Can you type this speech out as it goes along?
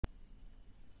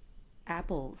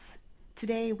Apples.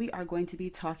 Today we are going to be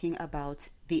talking about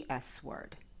the S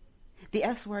word. The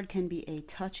S word can be a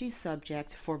touchy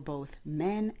subject for both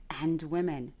men and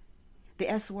women. The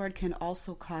S word can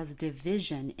also cause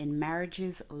division in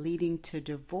marriages leading to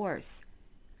divorce.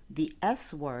 The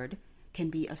S word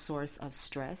can be a source of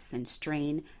stress and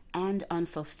strain and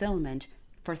unfulfillment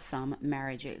for some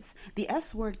marriages. The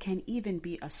S word can even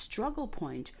be a struggle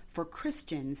point for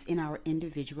Christians in our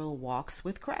individual walks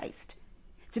with Christ.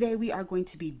 Today we are going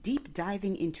to be deep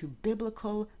diving into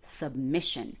biblical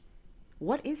submission.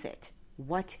 What is it?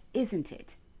 What isn't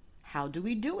it? How do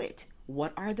we do it?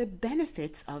 What are the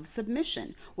benefits of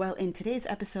submission? Well, in today's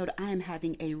episode, I am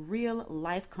having a real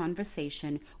life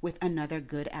conversation with another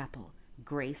good apple,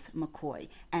 Grace McCoy,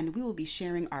 and we will be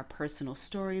sharing our personal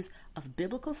stories of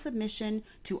biblical submission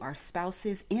to our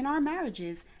spouses in our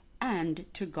marriages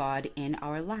and to God in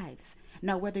our lives.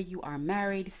 Now, whether you are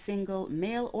married, single,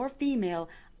 male, or female,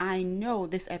 I know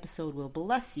this episode will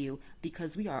bless you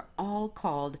because we are all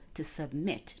called to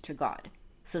submit to God.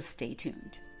 So stay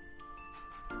tuned.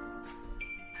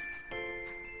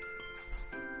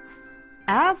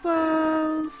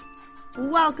 Apples!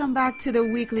 Welcome back to the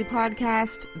weekly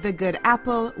podcast, The Good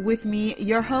Apple, with me,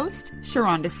 your host,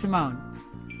 Sharonda Simone.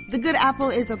 The Good Apple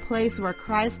is a place where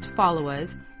Christ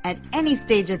followers at any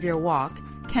stage of your walk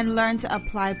can learn to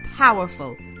apply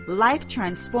powerful,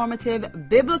 life-transformative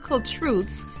biblical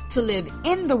truths to live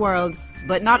in the world,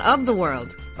 but not of the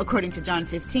world, according to John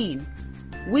 15.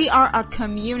 We are a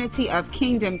community of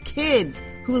kingdom kids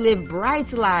who live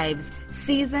bright lives,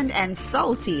 seasoned and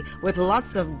salty, with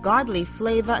lots of godly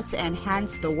flavor to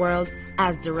enhance the world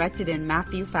as directed in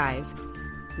Matthew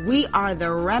 5. We are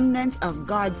the remnant of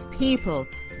God's people,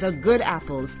 the good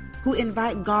apples, who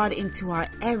invite God into our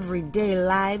everyday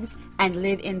lives and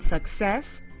live in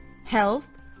success, health,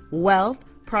 wealth,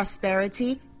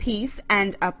 prosperity, peace,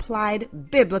 and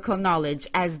applied biblical knowledge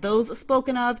as those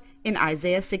spoken of in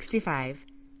Isaiah 65.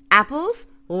 Apples,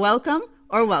 welcome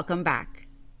or welcome back.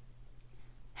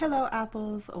 Hello,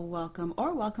 Apples. Welcome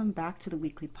or welcome back to the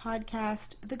weekly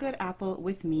podcast, The Good Apple,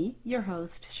 with me, your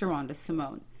host, Sharonda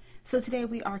Simone. So today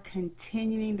we are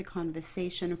continuing the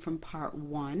conversation from part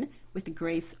 1 with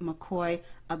Grace McCoy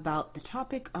about the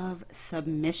topic of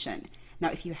submission. Now,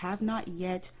 if you have not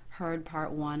yet heard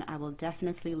part 1, I will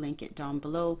definitely link it down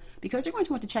below because you're going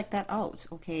to want to check that out,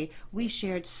 okay? We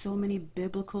shared so many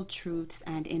biblical truths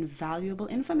and invaluable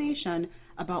information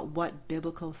about what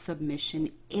biblical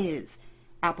submission is.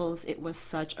 Apples, it was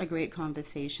such a great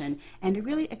conversation, and it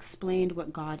really explained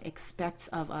what God expects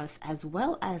of us, as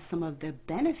well as some of the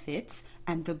benefits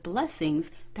and the blessings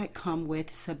that come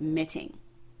with submitting.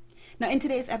 Now, in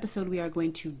today's episode, we are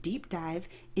going to deep dive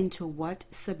into what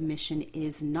submission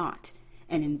is not.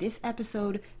 And in this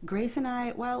episode, Grace and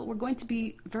I, we're going to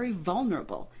be very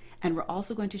vulnerable, and we're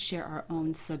also going to share our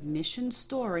own submission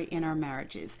story in our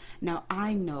marriages. Now,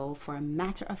 I know for a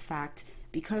matter of fact,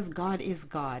 because God is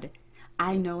God,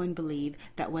 I know and believe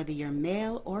that whether you're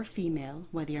male or female,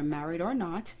 whether you're married or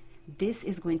not, this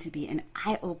is going to be an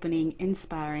eye-opening,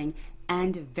 inspiring,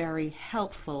 and very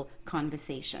helpful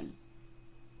conversation.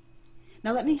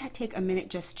 Now, let me take a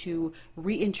minute just to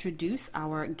reintroduce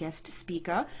our guest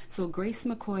speaker. So Grace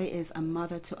McCoy is a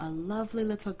mother to a lovely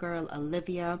little girl,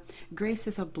 Olivia. Grace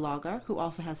is a blogger who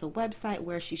also has a website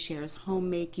where she shares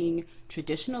homemaking,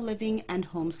 traditional living, and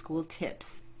homeschool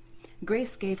tips.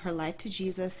 Grace gave her life to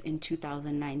Jesus in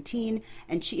 2019,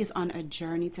 and she is on a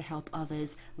journey to help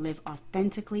others live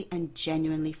authentically and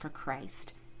genuinely for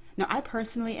Christ. Now, I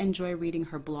personally enjoy reading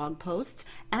her blog posts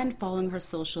and following her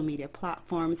social media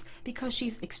platforms because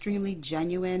she's extremely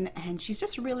genuine and she's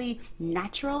just really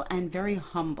natural and very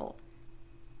humble.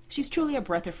 She's truly a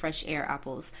breath of fresh air,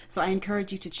 Apples. So I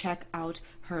encourage you to check out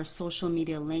her social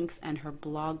media links and her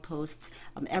blog posts.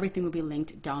 Everything will be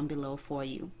linked down below for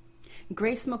you.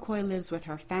 Grace McCoy lives with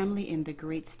her family in the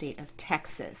great state of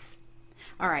Texas.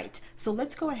 All right, so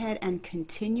let's go ahead and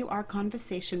continue our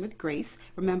conversation with Grace.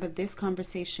 Remember, this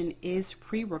conversation is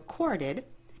pre-recorded.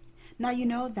 Now, you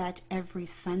know that every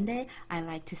Sunday I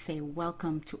like to say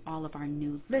welcome to all of our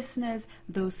new listeners,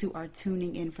 those who are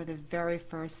tuning in for the very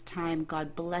first time.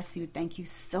 God bless you. Thank you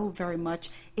so very much.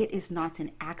 It is not an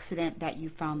accident that you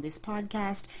found this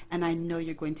podcast, and I know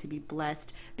you're going to be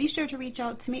blessed. Be sure to reach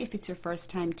out to me if it's your first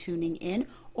time tuning in,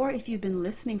 or if you've been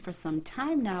listening for some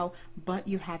time now, but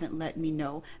you haven't let me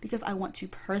know, because I want to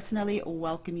personally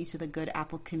welcome you to the Good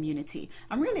Apple community.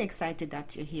 I'm really excited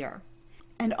that you're here.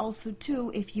 And also,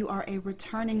 too, if you are a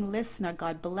returning listener,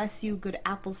 God bless you. Good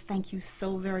Apples, thank you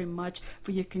so very much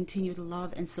for your continued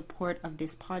love and support of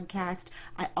this podcast.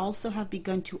 I also have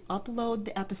begun to upload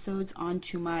the episodes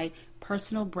onto my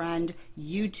personal brand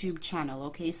YouTube channel.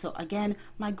 Okay, so again,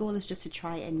 my goal is just to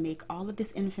try and make all of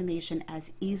this information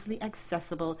as easily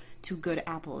accessible to good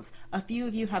apples. A few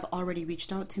of you have already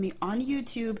reached out to me on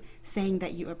YouTube saying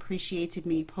that you appreciated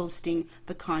me posting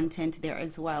the content there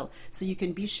as well. So you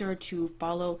can be sure to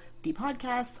follow the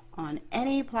podcasts on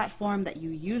any platform that you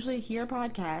usually hear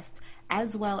podcasts,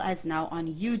 as well as now on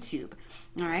YouTube.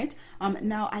 All right.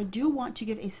 Now, I do want to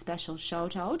give a special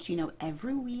shout out. You know,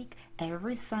 every week,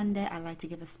 every Sunday, I like to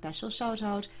give a special shout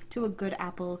out to a good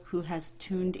apple who has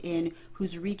tuned in,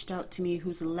 who's reached out to me,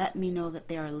 who's let me know that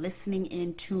they are listening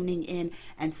in, tuning in.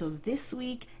 And so this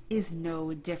week is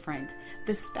no different.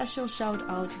 The special shout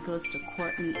out goes to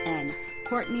Courtney N.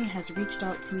 Courtney has reached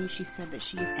out to me. She said that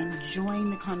she is enjoying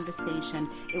the conversation.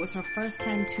 It was her first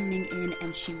time tuning in,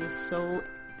 and she was so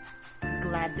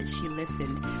glad that she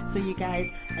listened. So you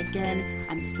guys, again,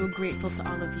 I'm so grateful to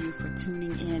all of you for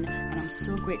tuning in, and I'm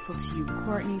so grateful to you,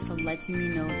 Courtney, for letting me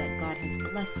know that God has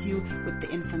blessed you with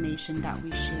the information that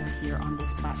we share here on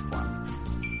this platform.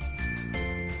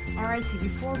 Alright, so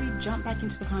before we jump back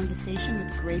into the conversation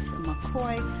with Grace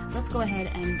McCoy, let's go ahead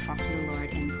and talk to the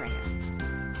Lord in prayer.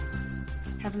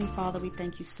 Heavenly Father, we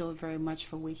thank you so very much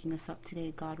for waking us up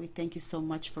today, God. We thank you so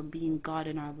much for being God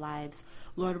in our lives.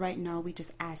 Lord, right now we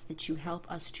just ask that you help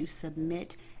us to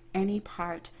submit any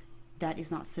part that is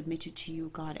not submitted to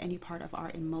you, God, any part of our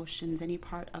emotions, any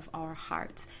part of our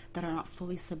hearts that are not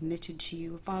fully submitted to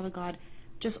you. Father God,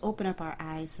 just open up our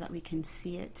eyes so that we can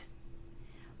see it.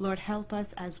 Lord, help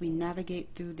us as we navigate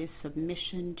through this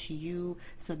submission to you,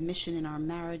 submission in our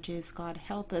marriages. God,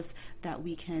 help us that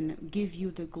we can give you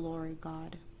the glory,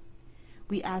 God.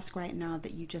 We ask right now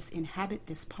that you just inhabit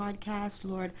this podcast,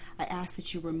 Lord. I ask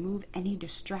that you remove any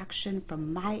distraction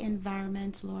from my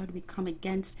environment, Lord. We come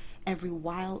against every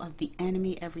wile of the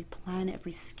enemy, every plan,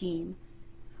 every scheme.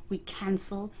 We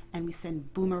cancel and we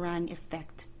send boomerang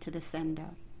effect to the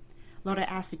sender. Lord, I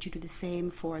ask that you do the same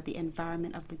for the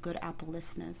environment of the Good Apple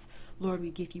listeners. Lord,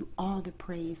 we give you all the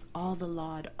praise, all the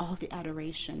laud, all the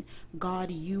adoration.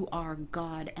 God, you are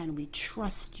God, and we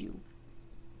trust you.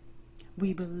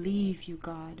 We believe you,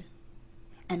 God,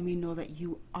 and we know that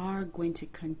you are going to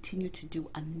continue to do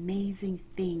amazing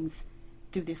things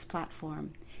through this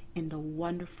platform. In the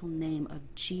wonderful name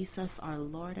of Jesus, our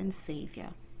Lord and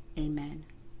Savior. Amen.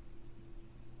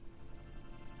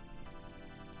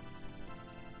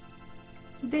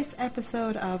 This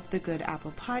episode of the Good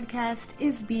Apple Podcast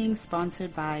is being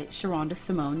sponsored by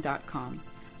SharondaSimone.com,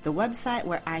 the website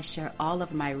where I share all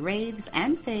of my raves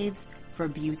and faves for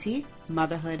beauty,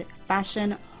 motherhood,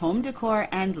 fashion, home decor,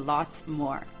 and lots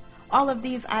more. All of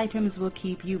these items will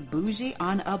keep you bougie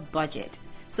on a budget.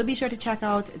 So be sure to check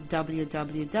out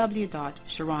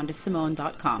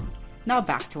www.SharondaSimone.com. Now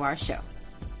back to our show.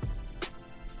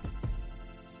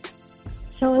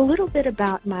 So a little bit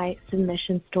about my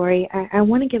submission story. I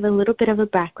want to give a little bit of a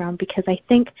background because I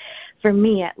think, for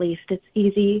me at least, it's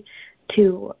easy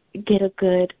to get a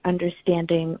good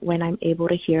understanding when I'm able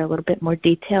to hear a little bit more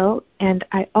detail. And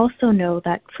I also know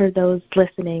that for those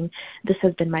listening, this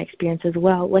has been my experience as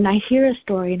well. When I hear a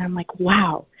story and I'm like,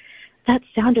 wow, that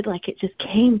sounded like it just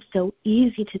came so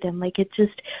easy to them, like it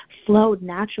just flowed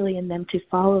naturally in them to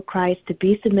follow Christ, to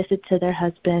be submissive to their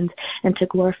husbands, and to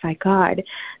glorify God.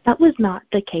 That was not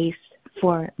the case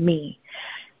for me.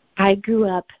 I grew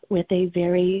up with a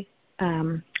very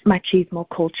machismo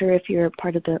culture. If you're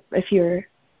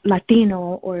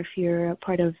Latino, or if you're a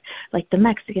part of like the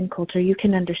Mexican culture, you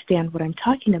can understand what I'm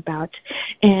talking about.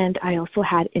 And I also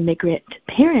had immigrant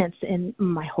parents, and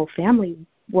my whole family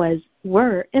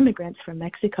were immigrants from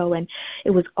Mexico, and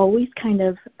it was always kind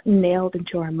of nailed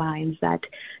into our minds that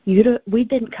we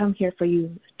didn't come here for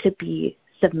you to be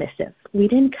submissive. We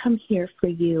didn't come here for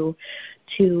you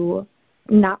to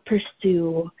not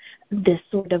pursue this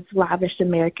sort of lavish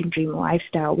American dream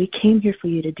lifestyle. We came here for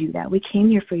you to do that. We came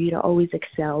here for you to always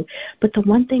excel. But the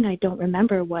one thing I don't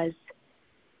remember was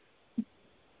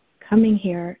coming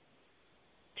here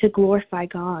to glorify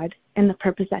God and the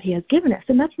purpose that he has given us.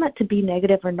 And that's not to be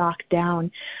negative or knock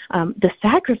down the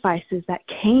sacrifices that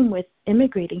came with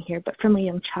immigrating here. But from a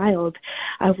young child,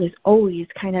 I was always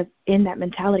kind of in that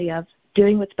mentality of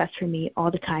doing what's best for me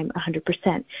all the time,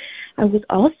 100%. I was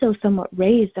also somewhat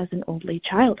raised as an only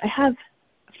child. I have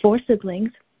 4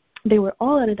 siblings. They were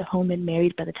all out of the home and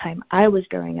married by the time I was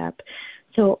growing up.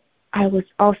 So I was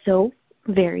also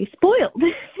very spoiled.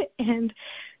 And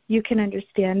you can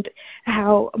understand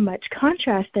how much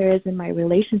contrast there is in my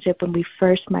relationship when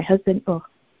my husband,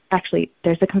 actually,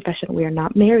 there's a confession, we are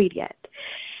not married yet.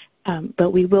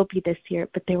 but we will be this year.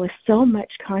 But there was so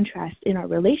much contrast in our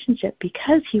relationship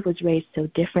because he was raised so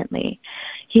differently.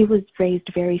 He was raised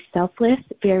very selfless,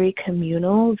 very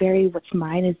communal, very what's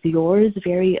mine is yours,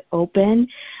 very open.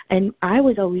 And I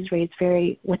was always raised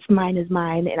very what's mine is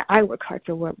mine, and I work hard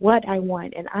for what I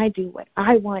want, and I do what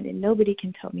I want, and nobody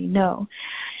can tell me no.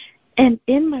 And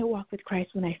in my walk with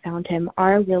Christ, when I found him,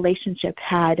 our relationship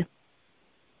had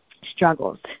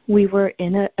struggles. We were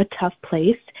in a tough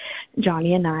place.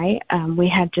 Johnny and I, we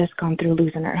had just gone through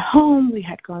losing our home. We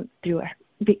had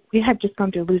just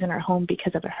gone through losing our home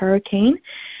because of a hurricane,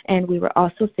 and we were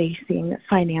also facing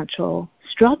financial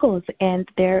struggles, and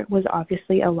there was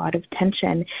obviously a lot of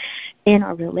tension in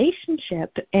our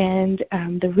relationship. And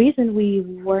the reason we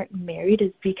weren't married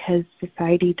is because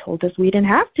society told us we didn't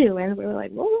have to, and we were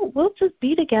like, well, we'll just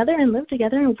be together and live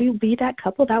together, and we'll be that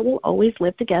couple that will always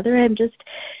live together and just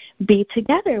be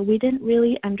together. We didn't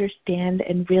really understand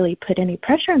and really put any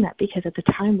pressure on that because at the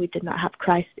time we did not have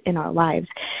Christ in our lives.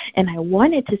 And I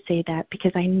wanted to say that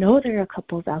because I know there are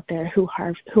couples out there who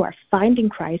are finding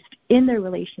Christ in their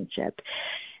relationship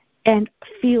and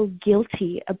feel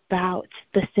guilty about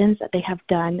the sins that they have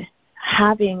done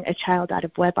having a child out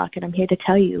of wedlock. And I'm here to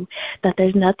tell you that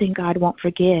there's nothing God won't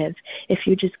forgive if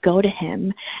you just go to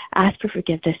him, ask for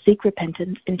forgiveness, seek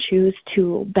repentance, and choose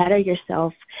to better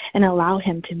yourself and allow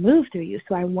him to move through you.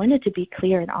 So I wanted to be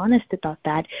clear and honest about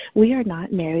that. We are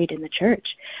not married in the church,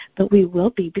 but we will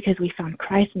be because we found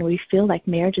Christ and we feel like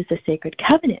marriage is a sacred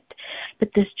covenant. But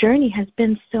this journey has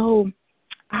been so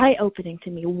eye-opening to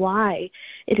me why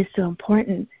it is so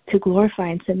important to glorify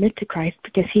and submit to Christ,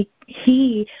 because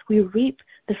we reap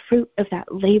the fruit of that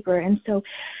labor. And so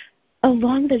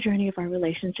along the journey of our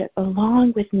relationship,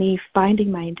 along with me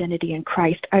finding my identity in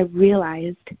Christ, I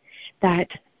realized that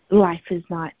life is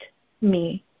not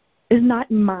me. Is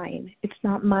not mine. It's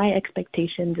not my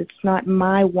expectations. It's not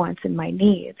my wants and my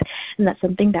needs. And that's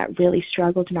something that really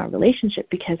struggled in our relationship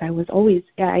because I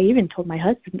even told my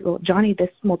husband, Johnny, this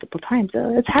multiple times,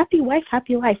 it's happy wife,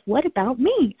 happy life. What about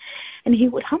me? And he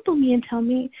would humble me and tell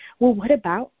me, well, what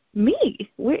about me?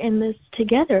 We're in this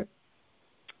together.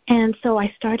 And so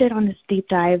I started on this deep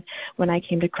dive when I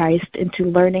came to Christ into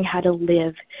learning how to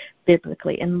live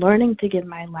biblically and learning to give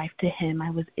my life to him. I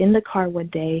was in the car one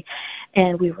day,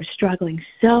 and we were struggling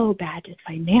so bad just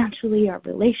financially, our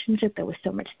relationship. There was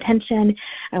so much tension.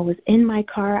 I was in my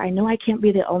car. I know I can't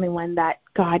be the only one that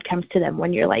God comes to them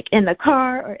when you're like in the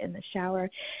car or in the shower.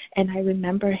 And I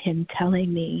remember him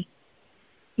telling me,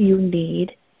 you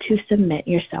need to submit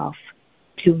yourself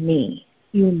to me.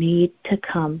 You need to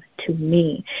come to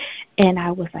me. And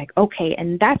I was like, okay.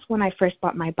 And that's when I first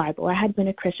bought my Bible. I had been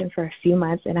a Christian for a few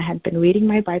months, and I had been reading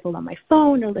my Bible on my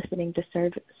phone or listening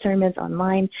to sermons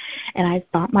online. And I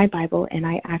bought my Bible, and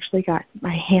I actually got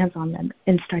my hands on them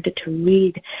and started to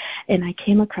read. And I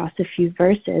came across a few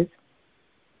verses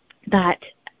that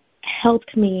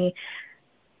helped me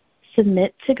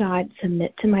submit to God,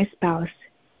 submit to my spouse,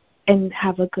 and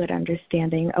have a good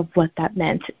understanding of what that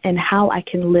meant and how I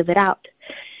can live it out.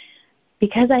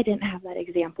 Because I didn't have that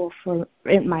example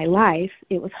in my life,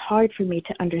 it was hard for me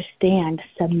to understand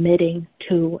submitting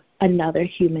to another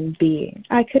human being.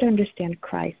 I could understand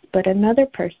Christ, but another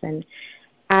person,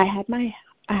 I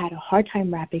had a hard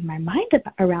time wrapping my mind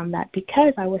around that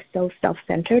because I was so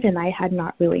self-centered and I had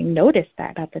not really noticed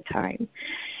that at the time.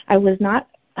 I was not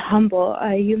humble.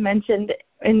 You mentioned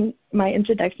in my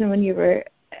introduction when you were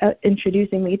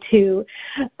introducing me to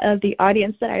the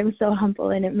audience that I'm so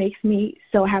humble, and it makes me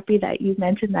so happy that you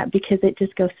mentioned that because it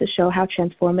just goes to show how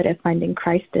transformative finding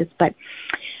Christ is. But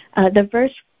the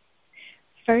verse,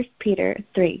 1 Peter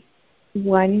 3,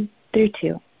 1 through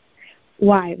 2,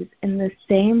 wives, in the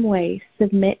same way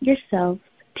submit yourselves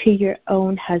to your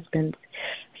own husbands,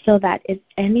 so that if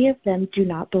any of them do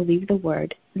not believe the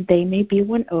word, they may be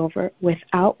won over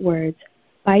without words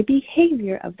by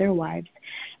behavior of their wives,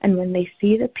 and when they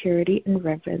see the purity and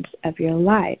reverence of your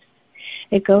lives.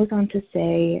 It goes on to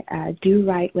say, do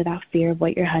right without fear of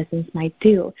what your husbands might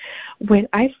do. When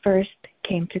I first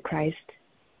came to Christ,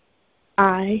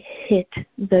 I hit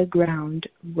the ground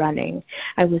running.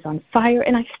 I was on fire,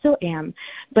 and I still am,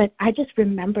 but I just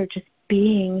remember just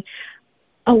being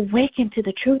awakened to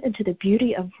the truth and to the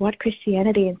beauty of what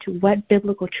Christianity and to what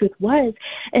biblical truth was.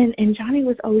 And Johnny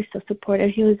was always so supportive.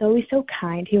 He was always so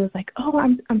kind. He was like, oh,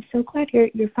 I'm so glad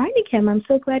you're finding him. I'm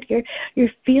so glad you're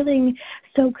feeling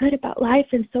so good about life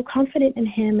and so confident in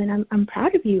him, and I'm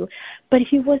proud of you. But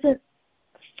he wasn't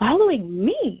following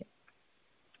me.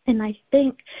 And I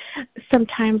think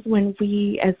sometimes when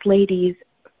we as ladies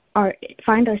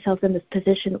find ourselves in this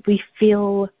position, we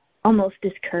feel almost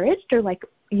discouraged, or like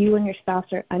you and your spouse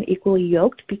are unequally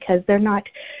yoked because they're not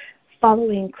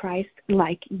following Christ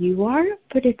like you are,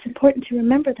 but it's important to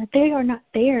remember that they are not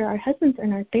there. Our husbands are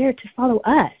not there to follow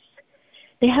us.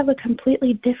 They have a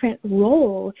completely different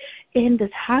role in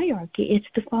this hierarchy. It's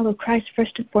to follow Christ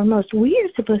first and foremost. We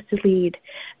are supposed to lead.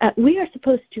 We are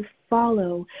supposed to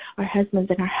follow our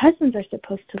husbands, and our husbands are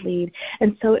supposed to lead.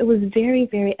 And so it was very,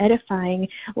 very edifying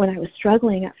when I was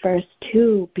struggling at first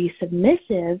to be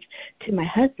submissive to my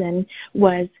husband,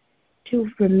 was to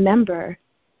remember,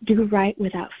 do right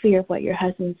without fear of what your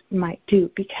husbands might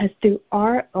do, because through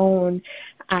our own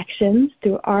actions,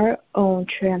 through our own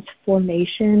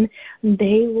transformation,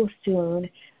 they will soon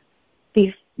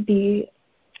be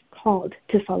called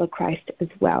to follow Christ as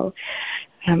well.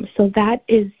 So that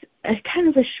is a kind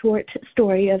of a short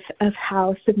story of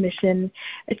how submission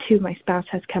to my spouse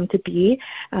has come to be.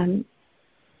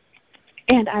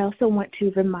 And I also want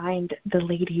to remind the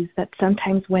ladies that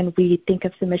sometimes when we think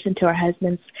of submission to our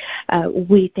husbands,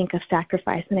 we think of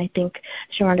sacrifice. And I think,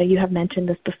 Sharonda, you have mentioned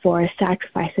this before,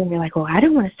 sacrifice, and we're like, oh, I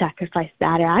don't want to sacrifice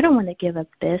that, or I don't want to give up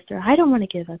this, or I don't want to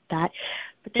give up that.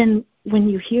 But then when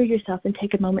you hear yourself and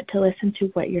take a moment to listen to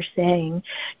what you're saying,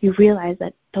 you realize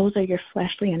that those are your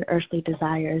fleshly and earthly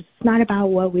desires. It's not about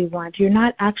what we want. You're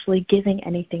not actually giving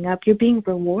anything up. You're being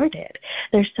rewarded.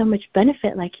 There's so much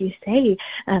benefit, like you say,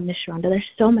 Ms. Sharonda. There's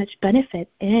so much benefit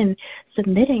in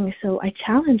submitting. So I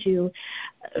challenge you,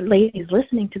 ladies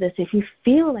listening to this, if you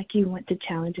feel like you want to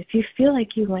challenge, if you feel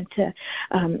like you want to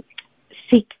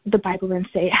seek the Bible and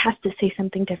say it has to say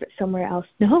something different somewhere else,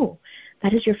 no.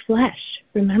 That is your flesh.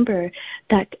 Remember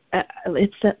that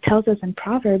it tells us in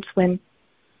Proverbs, when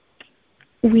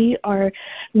we are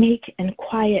meek and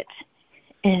quiet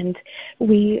and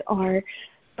we are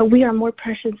more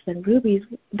precious than rubies,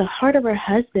 the heart of our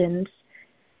husbands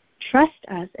trust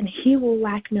us and he will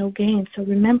lack no gain. So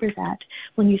remember that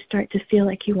when you start to feel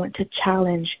like you want to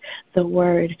challenge the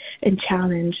word and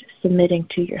challenge submitting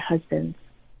to your husbands.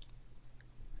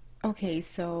 Okay,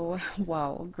 so,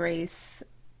 wow, Grace,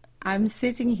 I'm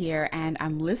sitting here and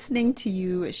I'm listening to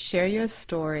you share your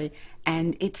story,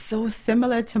 and it's so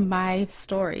similar to my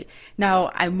story.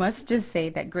 Now, I must just say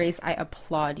that, Grace, I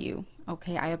applaud you.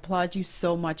 Okay, I applaud you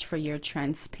so much for your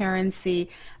transparency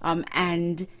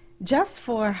and just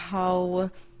for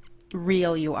how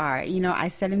real you are. You know, I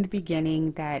said in the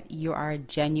beginning that you are a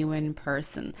genuine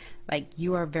person. Like,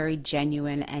 you are very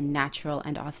genuine and natural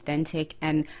and authentic.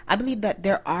 And I believe that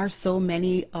there are so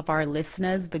many of our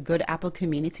listeners, the Good Apple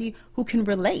community, who can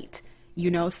relate.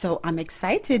 You know, so I'm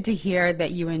excited to hear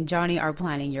that you and Johnny are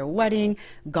planning your wedding.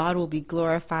 God will be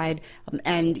glorified.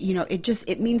 And, you know,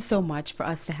 it means so much for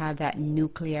us to have that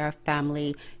nuclear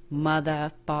family,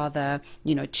 mother, father,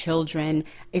 you know, children.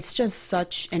 It's just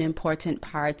such an important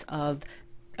part of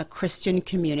a Christian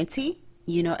community,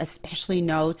 you know, especially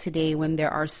now today when there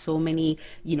are so many,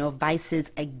 you know,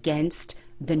 vices against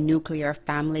the nuclear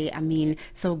family. I mean,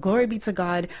 so glory be to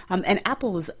God. And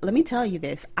Apples, let me tell you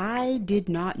this, I did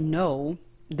not know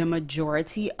the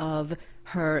majority of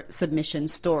her submission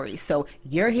story. So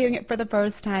you're hearing it for the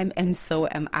first time, and so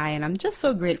am I. And I'm just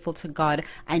so grateful to God.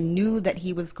 I knew that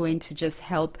he was going to just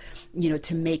help, you know,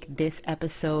 to make this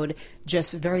episode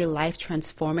just very life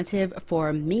transformative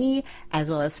for me, as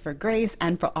well as for Grace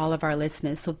and for all of our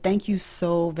listeners. So thank you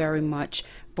so very much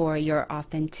for your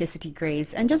authenticity,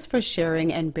 Grace, and just for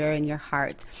sharing and bearing your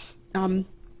heart. You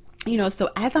know, so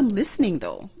as I'm listening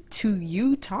though to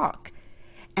you talk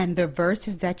and the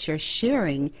verses that you're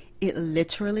sharing, it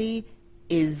literally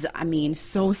is, I mean,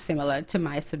 so similar to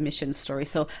my submission story.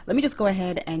 So let me just go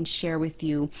ahead and share with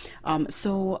you.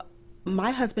 So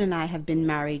my husband and I have been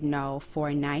married now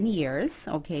for 9 years.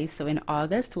 Okay, so in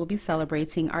August, we'll be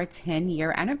celebrating our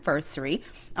 10-year anniversary.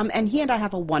 And he and I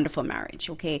have a wonderful marriage.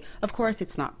 Okay, of course,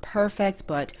 it's not perfect,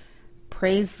 but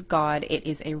praise God, it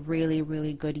is a really,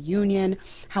 really good union.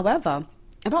 However,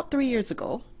 about 3 years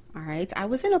ago, all right, I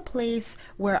was in a place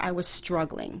where I was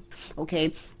struggling,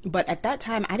 okay? But at that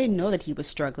time, I didn't know that he was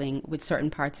struggling with certain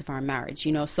parts of our marriage,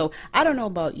 you know? So I don't know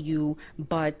about you,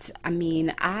 but I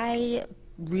mean, I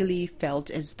really felt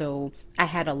as though I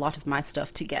had a lot of my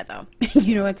stuff together.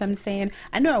 You know what I'm saying?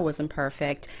 I know I wasn't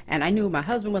perfect, and I knew my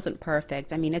husband wasn't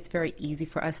perfect. I mean, it's very easy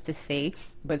for us to say,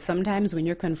 but sometimes when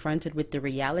you're confronted with the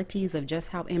realities of just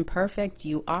how imperfect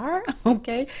you are,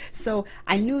 okay? So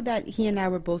I knew that he and I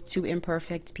were both two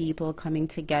imperfect people coming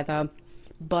together,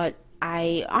 but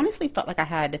I honestly felt like I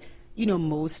had, you know,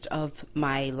 most of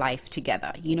my life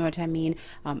together. You know what I mean?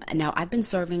 Now, I've been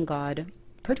serving God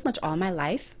pretty much all my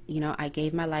life. You know, I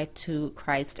gave my life to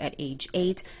Christ at age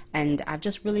 8, and I've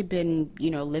just really been,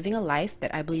 you know, living a life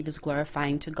that I believe is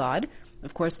glorifying to God.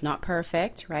 Of course, not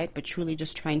perfect, right? But truly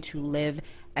just trying to live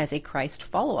as a Christ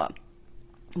follower.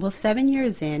 Well, 7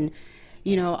 years in,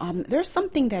 there's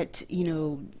something that,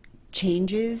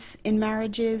 changes in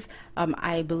marriages.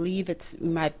 I believe it's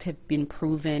might have been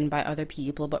proven by other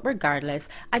people, but regardless,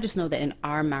 I just know that in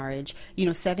our marriage,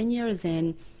 7 years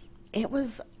in, it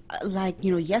was like,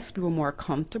 yes, we were more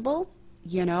comfortable,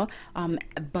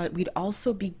 but we'd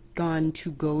also begun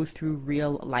to go through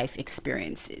real life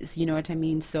experiences. You know what I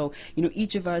mean? So,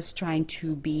 each of us trying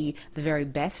to be the very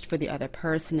best for the other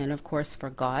person and, of course, for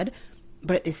God.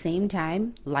 But at the same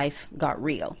time, life got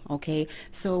real, okay?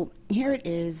 So here it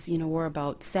is, we're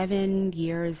about 7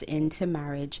 years into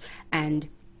marriage, and,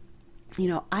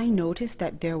 I noticed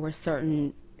that there were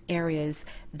certain areas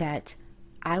that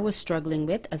I was struggling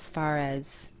with as far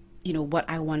as, what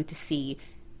I wanted to see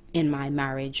in my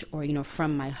marriage or,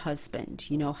 from my husband,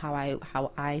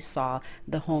 how I saw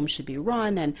the home should be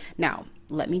run. And now,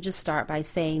 let me just start by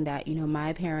saying that,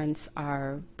 my parents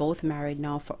are both married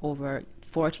now for over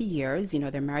 40 years.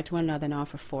 They're married to one another now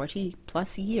for 40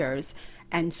 plus years.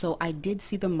 And so I did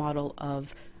see the model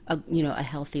of a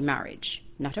healthy marriage.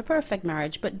 Not a perfect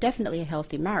marriage, but definitely a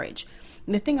healthy marriage.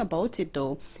 And the thing about it,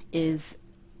 though, is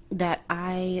that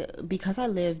because I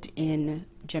lived in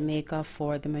Jamaica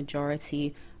for the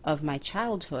majority of my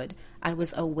childhood, I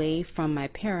was away from my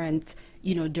parents,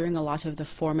 during a lot of the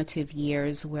formative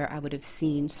years where I would have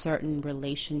seen certain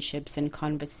relationships and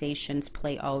conversations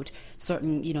play out,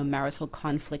 certain, marital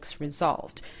conflicts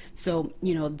resolved. So,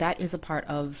 that is a part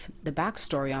of the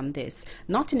backstory on this.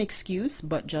 Not an excuse,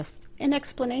 but just an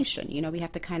explanation. We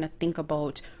have to kind of think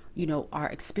about, our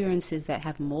experiences that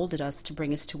have molded us to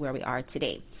bring us to where we are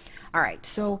today. All right,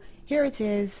 so here it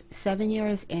is, 7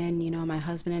 years in, my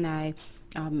husband and I,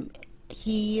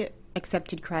 he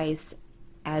accepted Christ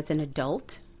as an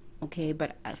adult, okay,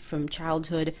 but from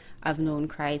childhood, I've known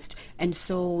Christ. And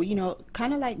so,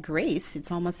 kind of like Grace,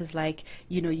 it's almost as like,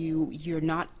 you're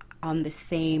not on the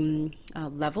same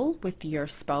level with your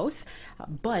spouse,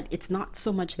 but it's not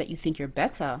so much that you think you're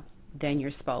better than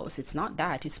your spouse. It's not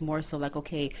that. It's more so like,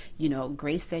 okay,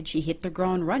 Grace said she hit the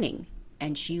ground running.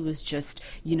 And she was just,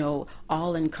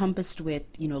 all encompassed with,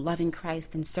 loving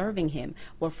Christ and serving him.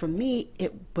 Well, for me,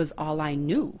 it was all I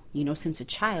knew. Since a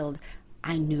child,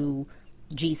 I knew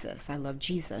Jesus. I love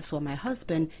Jesus. Well, my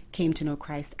husband came to know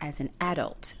Christ as an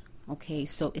adult. Okay,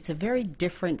 so it's a very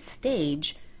different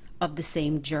stage of the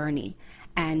same journey.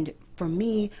 And for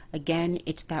me, again,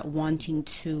 it's that wanting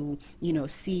to,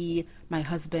 see my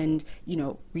husband,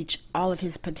 reach all of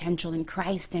his potential in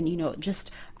Christ. And,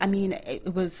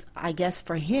 it was, I guess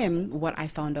for him, what I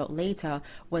found out later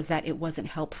was that it wasn't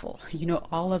helpful.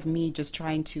 All of me just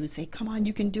trying to say, come on,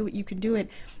 you can do it, you can do it.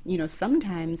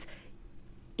 Sometimes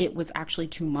it was actually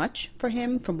too much for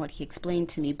him from what he explained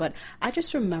to me. But I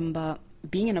just remember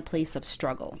being in a place of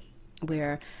struggle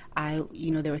where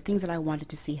there were things that I wanted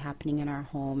to see happening in our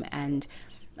home. And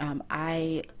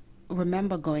I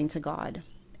remember going to God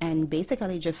and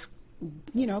basically just,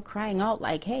 crying out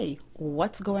like, hey,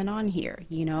 what's going on here?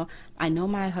 I know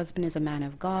my husband is a man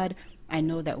of God. I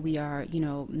know that we are,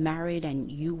 married,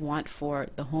 and you want for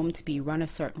the home to be run a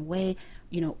certain way,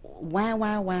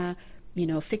 wah,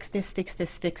 fix this, fix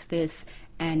this, fix this.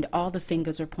 And all the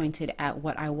fingers are pointed at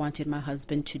what I wanted my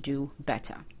husband to do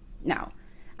better. Now,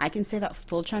 I can say that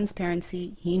full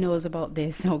transparency, he knows about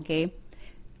this, okay?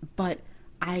 But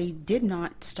I did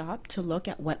not stop to look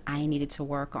at what I needed to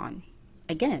work on.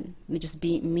 Again,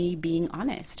 me being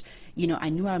honest. I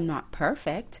knew I'm not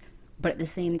perfect, but at the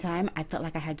same time, I felt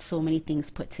like I had so many things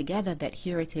put together that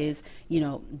here it is,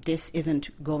 this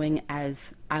isn't going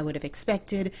as I would have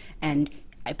expected, and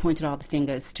I pointed all the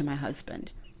fingers to my husband.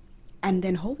 And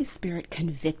then Holy Spirit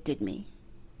convicted me.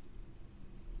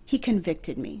 He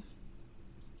convicted me.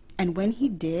 And when he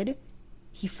did,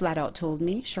 he flat out told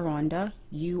me, Sharonda,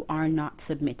 you are not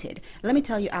submitted. Let me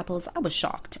tell you, Apples, I was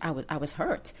shocked. I was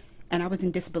hurt. And I was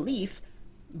in disbelief,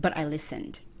 but I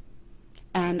listened.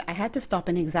 And I had to stop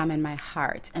and examine my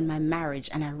heart and my marriage.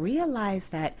 And I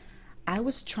realized that I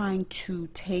was trying to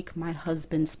take my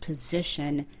husband's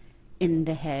position in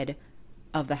the head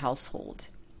of the household.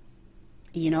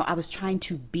 I was trying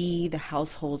to be the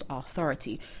household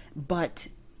authority. But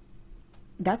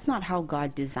that's not how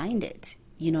God designed it.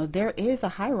 There is a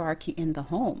hierarchy in the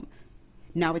home.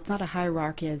 Now, it's not a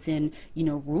hierarchy as in,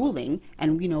 ruling.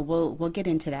 And, we'll get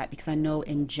into that because I know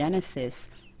in Genesis,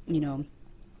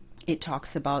 it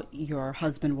talks about your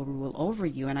husband will rule over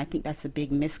you. And I think that's a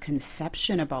big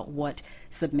misconception about what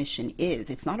submission is.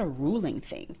 It's not a ruling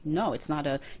thing. No, it's not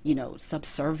a,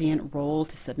 subservient role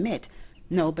to submit.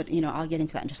 No, but, I'll get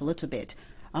into that in just a little bit.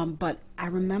 But I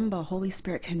remember Holy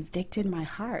Spirit convicted my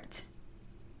heart.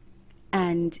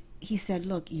 And he said,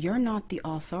 look, you're not the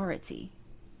authority.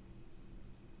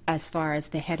 as far as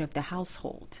the head of the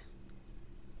household.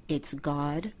 It's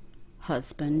God,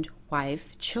 husband,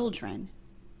 wife, children.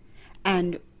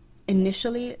 And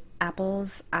initially,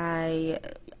 apples, I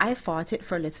fought it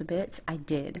for a little bit. I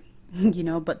did,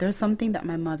 but there's something that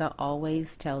my mother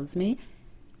always tells me.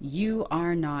 You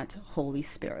are not Holy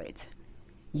Spirit.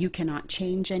 You cannot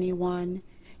change anyone.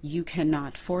 You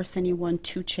cannot force anyone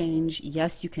to change.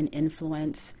 Yes, you can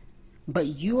influence, but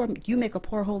you make a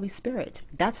poor Holy Spirit.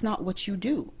 That's not what you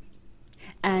do.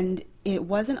 And it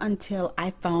wasn't until I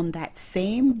found that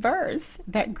same verse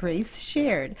that Grace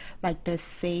shared, like the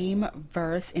same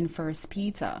verse in 1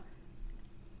 Peter.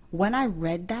 When I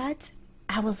read that,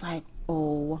 I was like,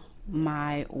 oh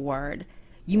my word.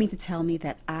 You mean to tell me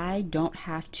that I don't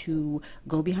have to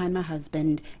go behind my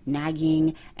husband,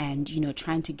 nagging and,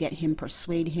 trying to get him,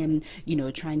 persuade him,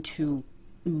 trying to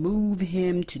move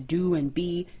him to do and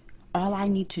be. All I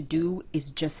need to do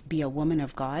is just be a woman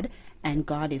of God, and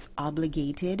God is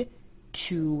obligated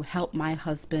to help my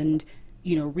husband,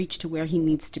 reach to where he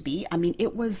needs to be. I mean,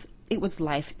 it was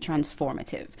life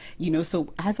transformative,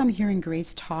 so as I'm hearing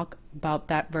Grace talk about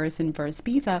that verse in 1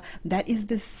 Peter, that is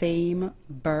the same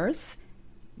verse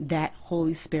that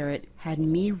Holy Spirit had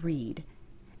me read.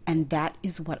 And that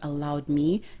is what allowed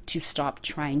me to stop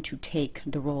trying to take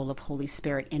the role of Holy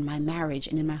Spirit in my marriage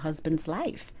and in my husband's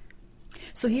life.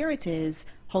 So here it is,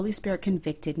 Holy Spirit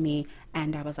convicted me,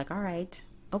 and I was like, all right,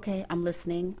 okay, I'm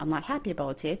listening. I'm not happy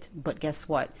about it, but guess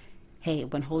what? Hey,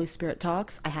 when Holy Spirit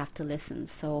talks, I have to listen.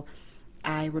 So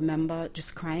I remember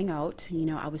just crying out.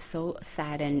 I was so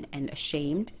sad and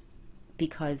ashamed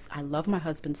because I love my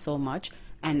husband so much,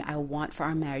 and I want for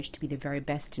our marriage to be the very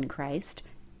best in Christ.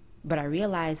 But I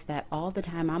realized that all the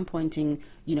time I'm pointing,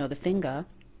 the finger,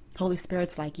 Holy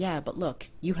Spirit's like, yeah, but look,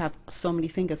 you have so many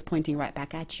fingers pointing right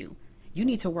back at you. You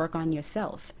need to work on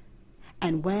yourself.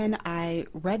 And when I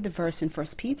read the verse in 1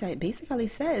 Peter, it basically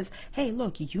says, hey,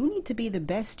 look, you need to be the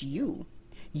best you.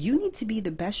 You need to be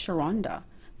the best Sharonda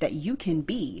that you can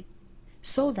be,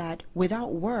 so that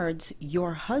without words,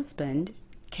 your husband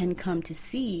can come to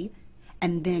see,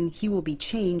 and then he will be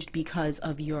changed because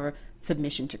of your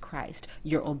submission to Christ,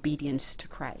 your obedience to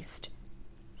Christ.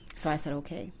 So I said,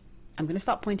 okay, I'm going to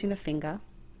stop pointing the finger,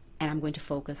 and I'm going to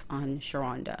focus on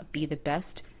Sharonda, be the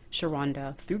best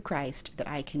Sharonda through Christ that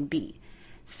I can be.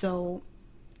 So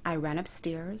I ran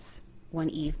upstairs one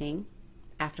evening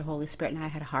after Holy Spirit and I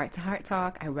had a heart-to-heart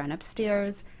talk. I ran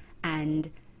upstairs, and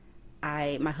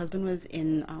my husband was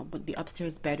in the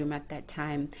upstairs bedroom at that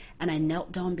time, and I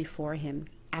knelt down before him.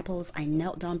 Apples, I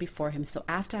knelt down before him. So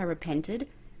after I repented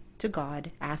to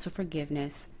God, asked for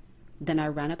forgiveness, then I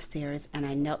ran upstairs and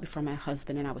I knelt before my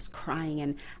husband, and I was crying,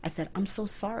 and I said, I'm so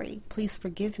sorry. Please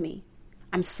forgive me.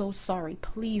 I'm so sorry.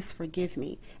 Please forgive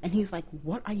me. And he's like,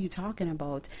 what are you talking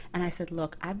about? And I said,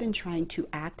 look, I've been trying to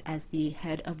act as the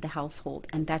head of the household,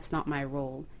 and that's not my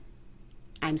role.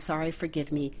 I'm sorry.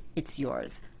 Forgive me. It's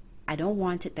yours. I don't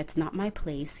want it. That's not my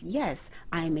place. Yes,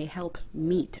 I am a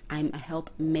helpmeet. I'm a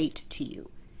helpmate to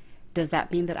you. Does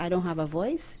that mean that I don't have a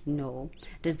voice? No.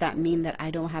 Does that mean that I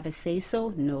don't have a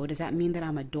say-so? No. Does that mean that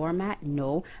I'm a doormat?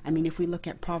 No. I mean, if we look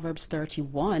at Proverbs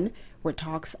 31, where it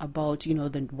talks about,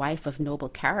 the wife of noble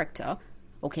character,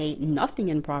 okay, nothing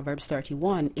in Proverbs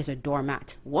 31 is a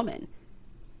doormat woman.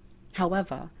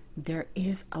 However, there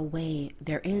is a way,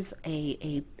 there is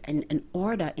an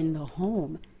order in the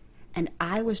home, and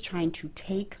I was trying to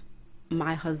take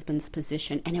my husband's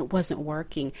position, and it wasn't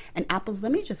working. And Apples,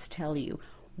 let me just tell you,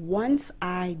 once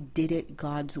I did it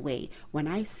God's way, when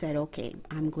I said, okay,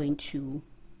 I'm going to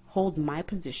hold my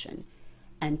position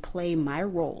and play my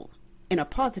role in a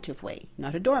positive way,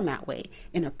 not a doormat way,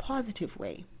 in a positive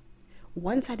way.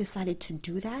 Once I decided to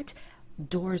do that,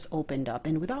 doors opened up.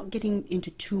 And without getting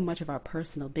into too much of our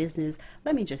personal business,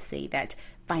 let me just say that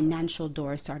financial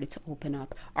doors started to open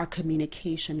up. Our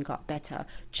communication got better.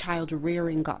 Child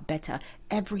rearing got better.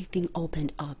 Everything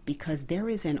opened up because there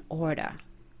is an order.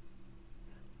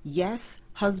 Yes,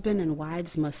 husband and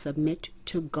wives must submit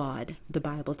to God. The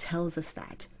Bible tells us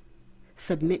that.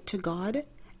 Submit to God,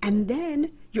 and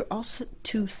then you're also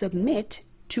to submit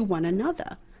to one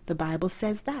another. The Bible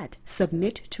says that.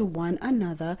 Submit to one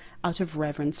another out of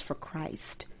reverence for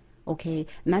Christ. Okay,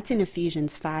 and that's in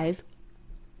Ephesians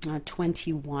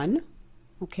 5:21.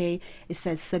 Okay, it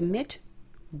says submit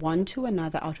one to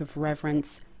another out of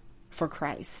reverence for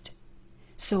Christ.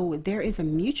 So there is a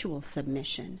mutual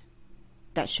submission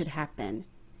that should happen.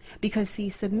 Because see,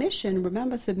 submission,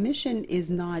 remember, submission is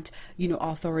not,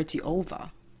 authority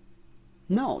over.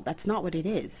 No, that's not what it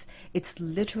is. It's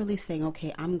literally saying,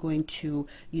 okay, I'm going to,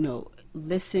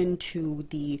 listen to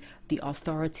the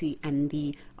authority and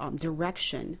the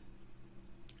direction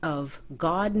of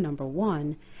God, number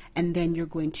one, and then you're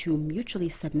going to mutually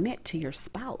submit to your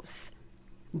spouse.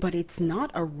 But it's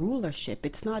not a rulership.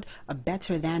 It's not a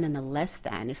better than and a less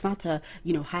than. It's not a,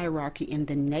 hierarchy in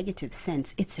the negative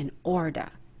sense. It's an order.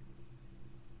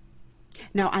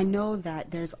 Now, I know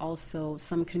that there's also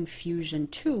some confusion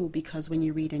too, because when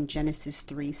you read in Genesis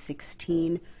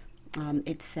 3:16,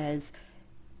 it says,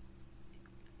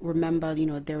 remember,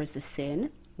 there is the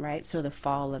sin, right? So the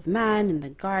fall of man in the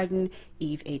garden,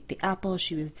 Eve ate the apple,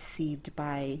 she was deceived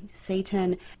by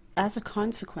Satan. As a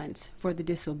consequence for the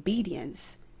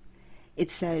disobedience,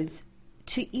 it says,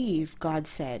 to Eve, God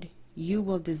said, you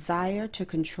will desire to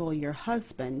control your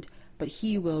husband, but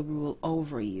he will rule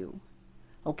over you.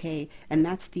 Okay, and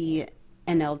that's the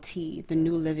NLT, the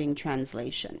New Living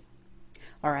Translation.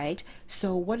 All right,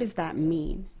 so what does that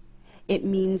mean? It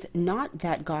means not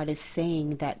that God is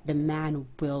saying that the man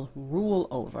will rule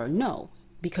over. No,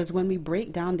 because when we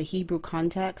break down the Hebrew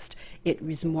context, it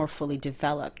is more fully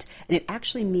developed. And it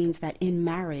actually means that in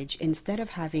marriage, instead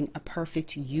of having a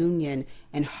perfect union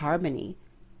and harmony,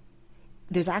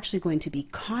 there's actually going to be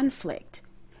conflict,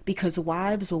 because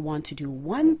wives will want to do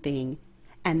one thing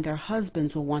and their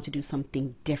husbands will want to do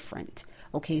something different.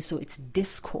 Okay, so it's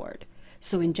discord.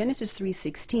 So in Genesis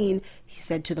 3:16, he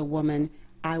said to the woman,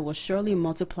 I will surely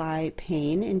multiply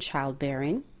pain in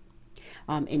childbearing.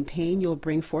 In pain you'll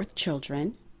bring forth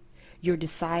children. Your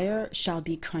desire shall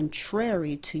be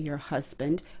contrary to your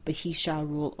husband, but he shall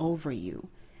rule over you.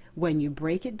 When you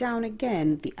break it down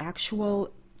again, the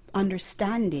actual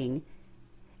understanding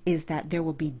is that there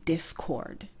will be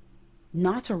discord.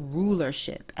 Not a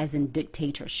rulership as in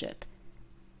dictatorship,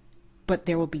 but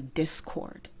there will be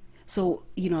discord. So,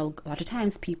 a lot of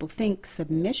times people think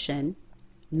submission,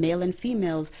 male and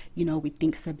females, we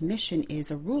think submission is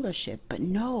a rulership, but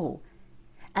no.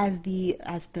 As the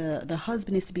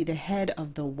husband is to be the head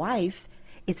of the wife,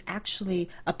 it's actually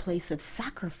a place of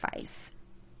sacrifice,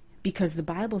 because the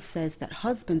Bible says that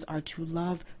husbands are to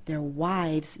love their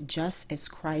wives just as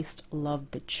Christ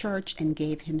loved the church and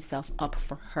gave himself up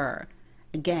for her.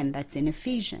 Again, that's in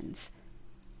Ephesians.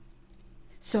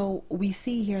 So we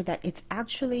see here that it's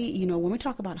actually, when we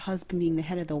talk about husband being the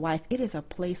head of the wife, it is a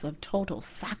place of total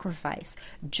sacrifice,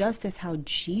 just as how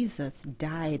Jesus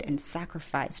died and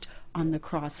sacrificed on the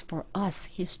cross for us,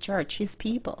 his church, his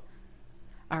people.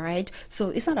 All right. So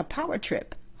it's not a power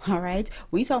trip. All right.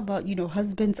 When you talk about,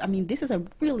 husbands, this is a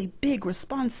really big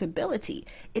responsibility.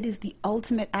 It is the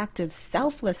ultimate act of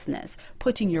selflessness,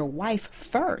 putting your wife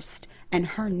first and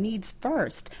her needs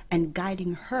first and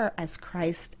guiding her as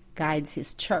Christ guides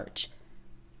his church.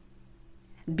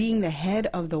 Being the head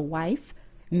of the wife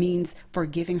means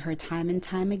forgiving her time and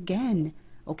time again.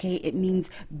 Okay. It means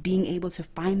being able to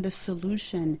find the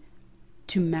solution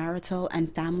to marital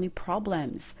and family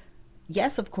problems.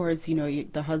 Yes, of course,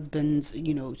 the husbands,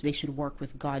 they should work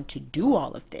with God to do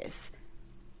all of this.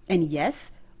 And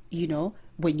yes,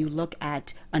 when you look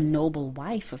at a noble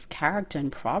wife of character in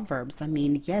Proverbs,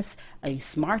 yes, a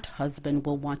smart husband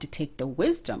will want to take the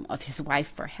wisdom of his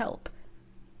wife for help.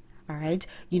 All right.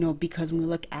 Because when we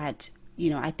look at,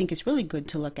 I think it's really good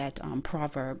to look at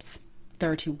Proverbs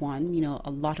 31,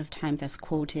 a lot of times that's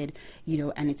quoted,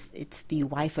 and it's the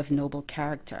wife of noble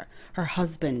character. Her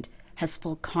husband has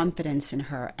full confidence in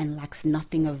her and lacks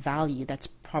nothing of value. That's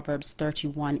Proverbs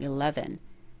 31:11.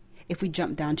 If we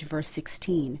jump down to verse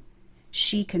 16,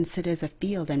 she considers a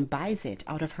field and buys it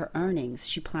out of her earnings.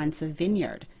 She plants a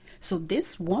vineyard. So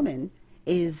this woman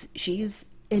she's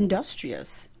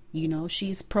industrious.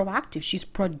 She's proactive. She's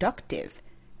productive.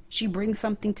 She brings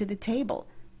something to the table.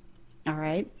 All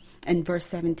right. And verse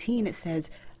 17, it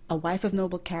says, a wife of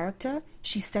noble character,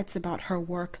 she sets about her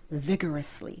work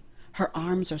vigorously. Her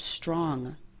arms are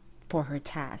strong for her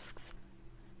tasks.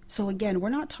 So again, we're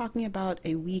not talking about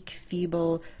a weak,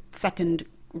 feeble,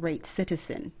 second-rate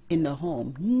citizen in the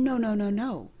home.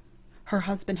 No. Her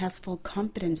husband has full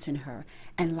confidence in her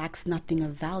and lacks nothing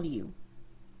of value.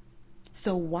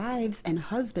 So wives and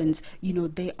husbands,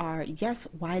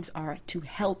 wives are to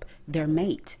help their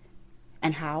mate.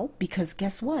 And how? Because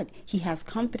guess what? He has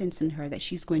confidence in her that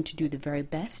she's going to do the very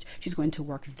best. She's going to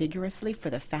work vigorously for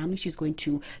the family. She's going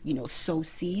to, sow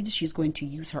seeds. She's going to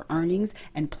use her earnings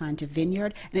and plant a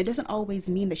vineyard. And it doesn't always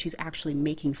mean that she's actually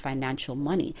making financial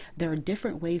money. There are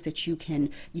different ways that you can,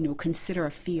 consider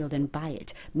a field and buy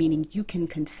it. Meaning you can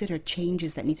consider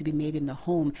changes that need to be made in the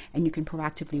home and you can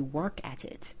proactively work at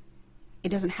it. It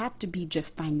doesn't have to be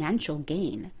just financial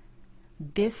gain.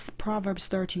 This Proverbs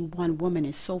 31 woman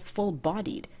is so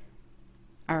full-bodied.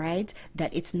 All right,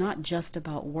 that it's not just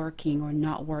about working or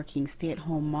not working,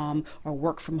 stay-at-home mom or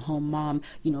work-from-home mom.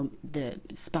 The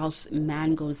spouse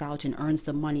man goes out and earns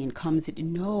the money and comes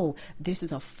in. No, this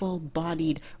is a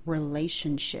full-bodied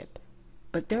relationship.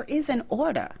 But there is an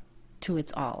order to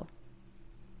it all.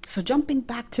 So jumping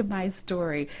back to my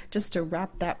story, just to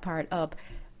wrap that part up,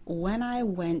 when I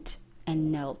went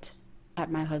and knelt at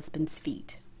my husband's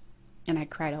feet and I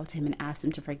cried out to him and asked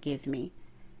him to forgive me,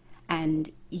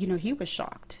 and, he was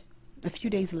shocked. A few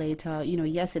days later,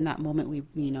 yes, in that moment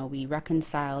we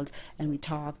reconciled and we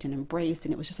talked and embraced,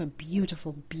 and it was just a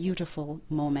beautiful, beautiful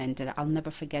moment that I'll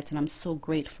never forget. And I'm so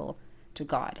grateful to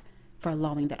God for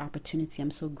allowing that opportunity.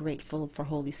 I'm so grateful for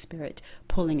Holy Spirit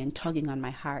pulling and tugging on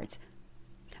my heart.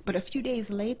 But a few days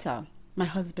later, my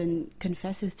husband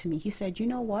confesses to me. He said, "You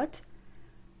know what?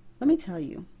 Let me tell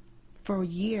you, for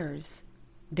years,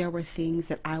 there were things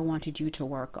that I wanted you to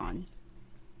work on.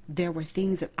 There were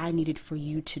things that I needed for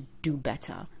you to do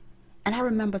better." And I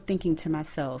remember thinking to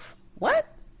myself,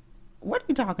 what? What are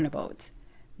you talking about?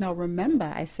 Now,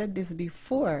 remember, I said this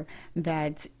before,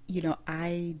 that,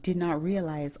 I did not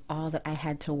realize all that I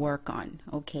had to work on,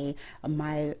 okay?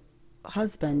 My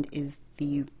husband is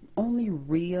the only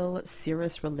real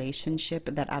serious relationship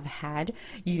that I've had,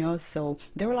 so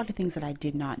there were a lot of things that I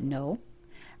did not know.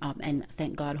 And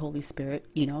thank God, Holy Spirit,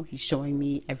 He's showing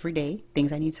me every day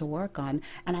things I need to work on.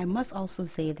 And I must also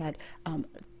say that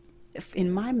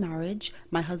in my marriage,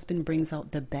 my husband brings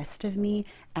out the best of me,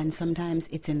 and sometimes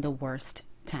it's in the worst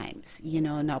times,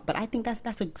 no, but I think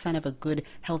that's a sign of a good,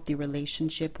 healthy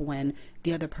relationship, when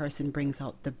the other person brings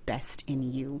out the best in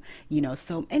you,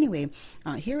 So anyway,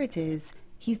 here it is.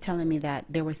 He's telling me that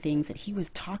there were things that he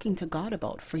was talking to God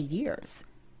about for years.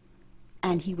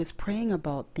 And he was praying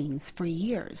about things for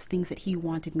years, things that he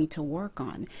wanted me to work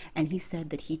on. And he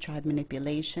said that he tried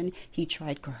manipulation, he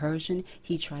tried coercion,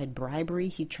 he tried bribery,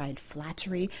 he tried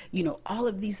flattery, all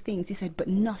of these things. He said, but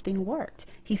nothing worked.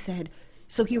 He said,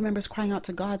 so he remembers crying out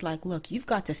to God like, look, you've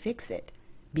got to fix it,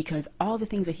 because all the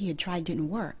things that he had tried didn't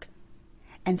work.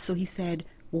 And so he said,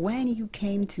 when you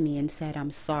came to me and said,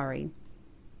 I'm sorry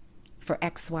for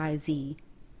XYZ,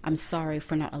 I'm sorry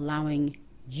for not allowing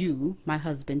you, my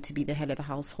husband, to be the head of the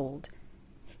household.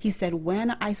 He said,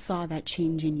 when I saw that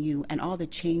change in you and all the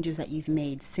changes that you've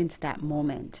made since that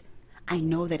moment, I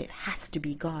know that it has to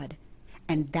be God.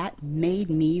 And that made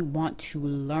me want to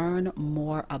learn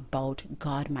more about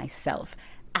God myself.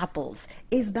 Apples.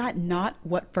 Is that not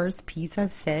what First Peter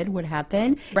said would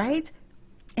happen? Right?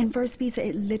 In First Peter,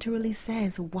 it literally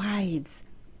says, wives,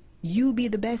 you be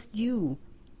the best you.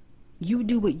 You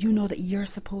do what you know that you're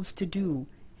supposed to do.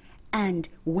 And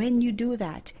when you do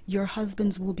that, your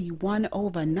husbands will be won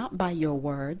over, not by your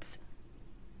words.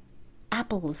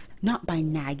 Apples, not by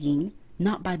nagging,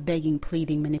 not by begging,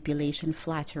 pleading, manipulation,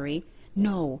 flattery.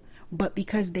 No, but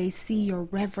because they see your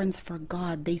reverence for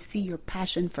God, they see your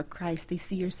passion for Christ, they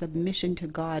see your submission to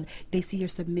God, they see your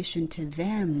submission to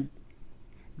them.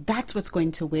 That's what's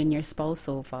going to win your spouse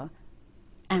over.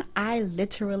 And I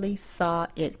literally saw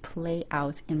it play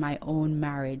out in my own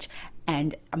marriage,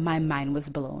 and my mind was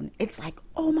blown. It's like,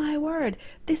 oh my word,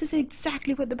 this is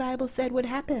exactly what the Bible said would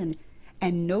happen.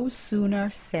 And no sooner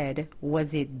said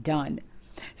was it done.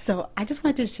 So I just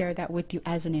wanted to share that with you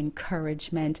as an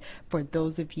encouragement for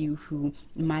those of you who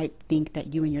might think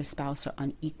that you and your spouse are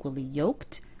unequally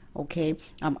yoked. Okay,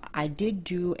 I did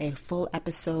do a full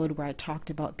episode where I talked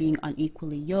about being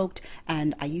unequally yoked,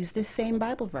 and I used this same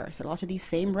Bible verse, a lot of these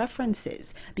same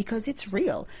references, because it's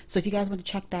real. So if you guys want to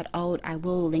check that out, I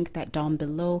will link that down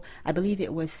below. I believe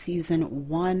it was season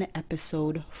 1,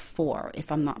 episode 4,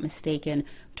 if I'm not mistaken,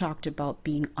 talked about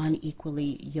being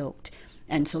unequally yoked.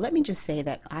 And so let me just say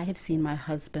that I have seen my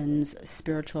husband's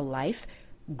spiritual life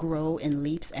grow in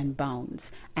leaps and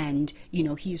bounds. And,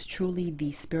 he is truly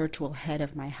the spiritual head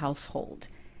of my household.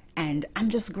 And I'm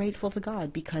just grateful to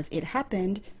God because it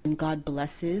happened, and God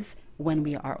blesses when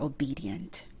we are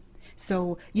obedient.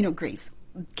 So, Grace,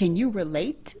 can you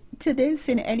relate to this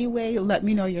in any way? Let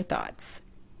me know your thoughts.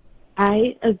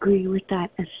 I agree with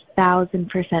that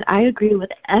 1,000%. I agree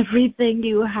with everything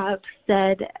you have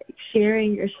said,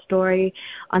 sharing your story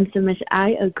on submission.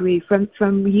 I agree.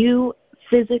 From you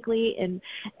physically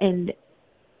and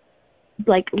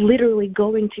like literally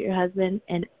going to your husband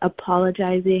and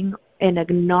apologizing and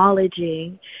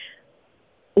acknowledging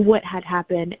what had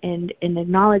happened and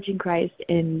acknowledging Christ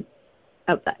and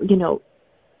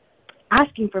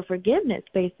asking for forgiveness,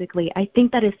 basically. I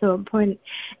think that is so important.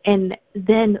 And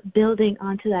then building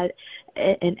onto that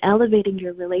and elevating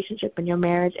your relationship and your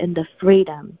marriage and the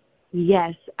freedom.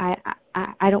 Yes, I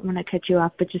don't want to cut you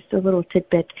off, but just a little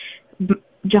tidbit.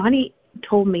 Johnny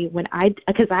told me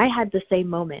because I had the same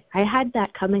moment. I had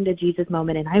that coming to Jesus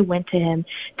moment, and I went to him,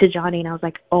 to Johnny, and I was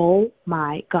like, oh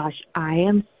my gosh, I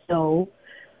am so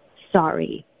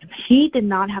sorry. He did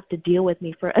not have to deal with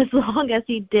me for as long as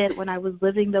he did when I was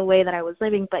living the way that I was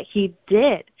living, but he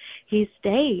did. He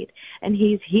stayed, and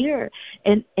he's here.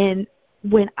 And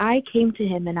when I came to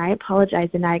him and I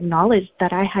apologized and I acknowledged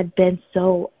that I had been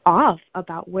so off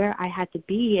about where I had to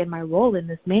be in my role in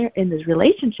this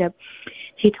relationship,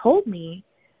 he told me,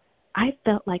 I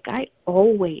felt like I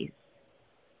always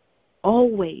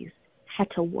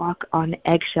had to walk on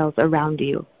eggshells around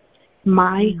you.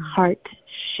 My heart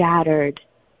shattered.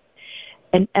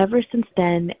 And ever since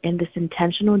then, in this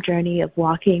intentional journey of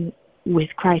walking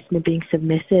with Christ and being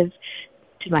submissive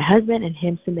to my husband and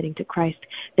him submitting to Christ,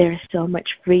 there is so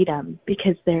much freedom,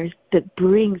 because that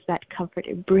brings that comfort.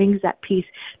 It brings that peace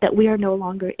that we are no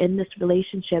longer in this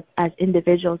relationship as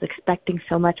individuals expecting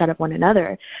so much out of one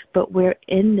another, but we're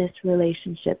in this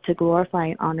relationship to glorify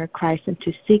and honor Christ and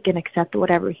to seek and accept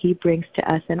whatever he brings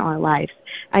to us in our lives.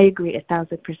 I agree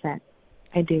 1,000%.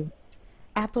 I do.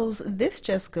 Apples, this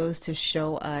just goes to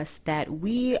show us that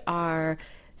we are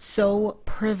so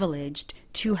privileged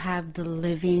to have the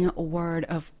living Word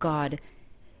of God.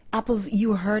 Apples,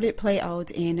 you heard it play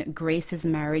out in Grace's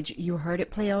marriage. You heard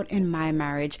it play out in my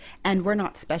marriage. And we're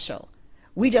not special.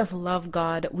 We just love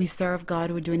God. We serve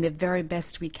God. We're doing the very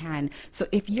best we can. So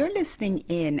if you're listening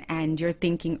in and you're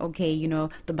thinking, okay,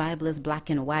 the Bible is black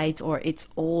and white, or it's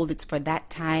old, it's for that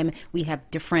time, we have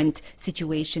different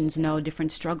situations now,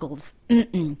 different struggles.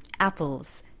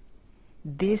 Apples.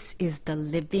 This is the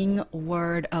living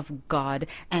Word of God,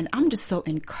 and I'm just so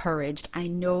encouraged. I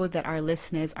know that our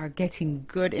listeners are getting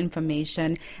good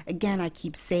information. Again, I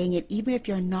keep saying it, even if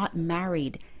you're not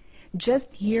married,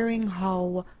 just hearing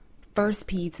how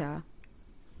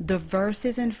the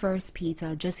verses in 1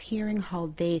 Peter, just hearing how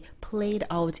they played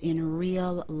out in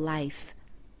real life,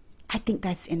 I think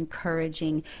that's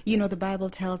encouraging. The Bible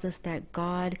tells us that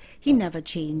God, he never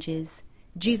changes.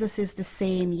 Jesus is the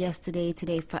same yesterday,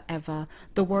 today, forever.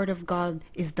 The Word of God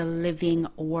is the living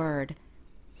Word.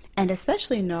 And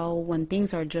especially now when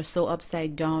things are just so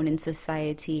upside down in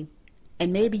society,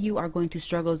 and maybe you are going through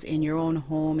struggles in your own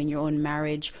home, in your own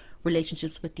marriage,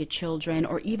 relationships with your children,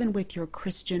 or even with your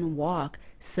Christian walk,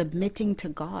 submitting to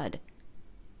God.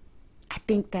 I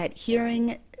think that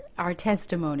hearing our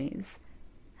testimonies,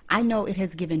 I know it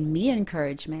has given me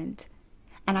encouragement.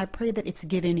 And I pray that it's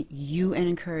given you an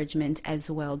encouragement as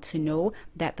well, to know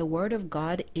that the Word of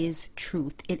God is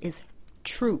truth. It is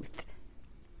truth.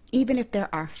 Even if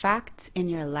there are facts in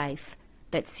your life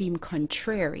that seem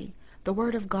contrary, the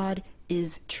Word of God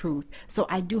is truth. So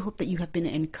I do hope that you have been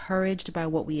encouraged by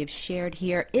what we have shared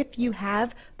here. If you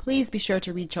have, please be sure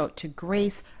to reach out to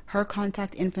Grace. Her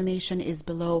contact information is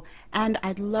below, and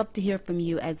I'd love to hear from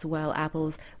you as well,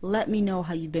 Apples. Let me know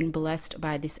how you've been blessed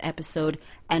by this episode,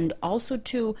 and also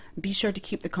too, be sure to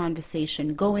keep the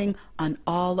conversation going on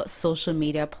all social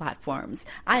media platforms.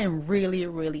 I am really,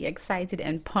 really excited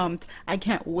and pumped. I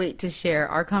can't wait to share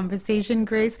our conversation,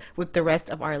 Grace, with the rest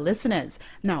of our listeners.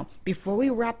 Now, before we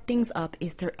wrap things up,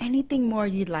 is there anything more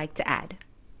you'd like to add?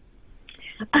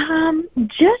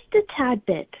 Just a tad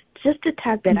bit.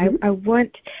 I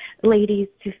want ladies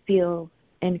to feel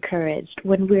encouraged.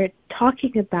 When we're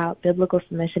talking about biblical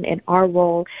submission and our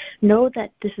role, know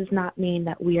that this does not mean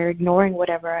that we are ignoring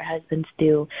whatever our husbands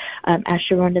do. As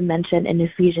Sharonda mentioned in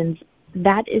Ephesians,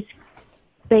 that is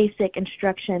basic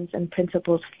instructions and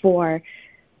principles for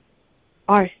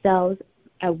ourselves,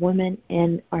 a woman,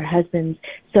 and our husbands.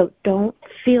 So don't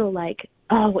feel like,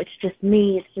 oh, it's just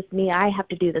me, I have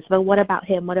to do this. But what about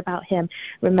him?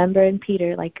 Remember in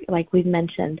Peter, like we've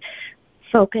mentioned,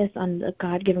 focus on the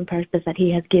God-given purpose that he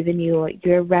has given you.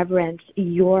 Your reverence,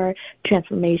 your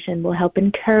transformation will help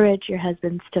encourage your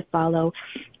husbands to follow.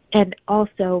 And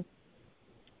also,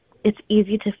 it's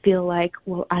easy to feel like,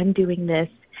 well, I'm doing this.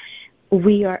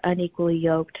 We are unequally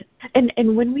yoked. And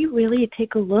when we really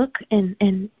take a look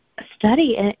and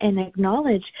study and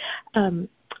acknowledge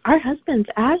our husbands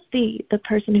as the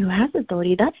person who has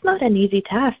authority, that's not an easy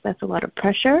task. That's a lot of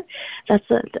pressure.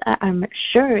 I'm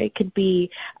sure it could be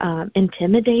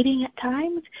intimidating at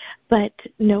times, but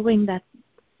knowing that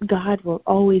God will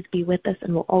always be with us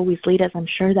and will always lead us, I'm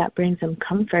sure that brings him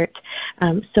comfort.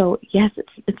 So yes,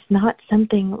 it's not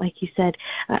something, like you said,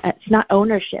 it's not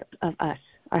ownership of us.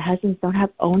 Our husbands don't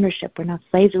have ownership. We're not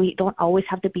slaves. We don't always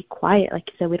have to be quiet. Like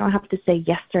you said, we don't have to say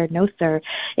yes, sir, no, sir.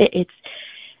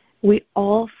 We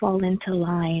all fall into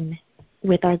line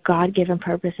with our God-given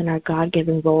purpose and our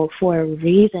God-given role for a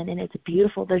reason, and it's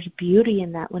beautiful. There's beauty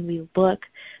in that when we look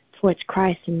towards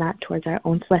Christ and not towards our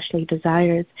own fleshly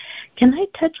desires. Can I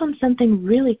touch on something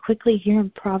really quickly here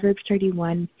in Proverbs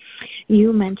 31?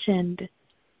 You mentioned,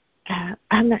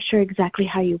 I'm not sure exactly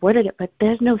how you worded it, but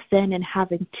there's no sin in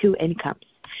having two incomes.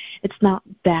 It's not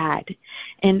bad.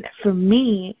 And for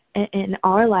me, in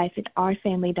our life, in our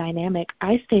family dynamic,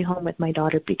 I stay home with my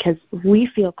daughter because we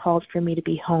feel called for me to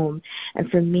be home and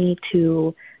for me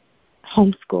to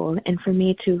homeschool and for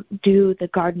me to do the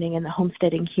gardening and the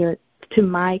homesteading here to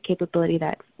my capability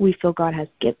that we feel God has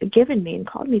given me and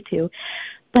called me to.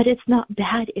 But it's not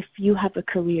bad if you have a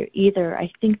career either.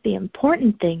 I think the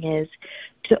important thing is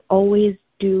to always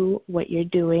do what you're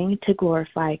doing to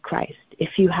glorify Christ.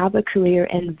 If you have a career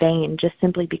in vain just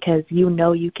simply because you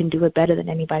know you can do it better than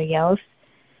anybody else,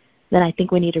 then I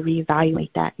think we need to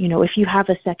reevaluate that. If you have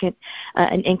a second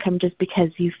an income just because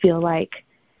you feel like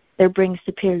they bring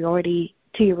superiority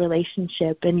to your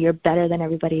relationship and you're better than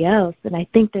everybody else, then I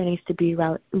think there needs to be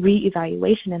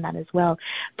reevaluation in that as well.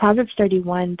 Proverbs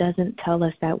 31 doesn't tell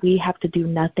us that we have to do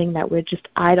nothing, that we're just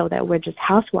idle, that we're just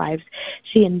housewives.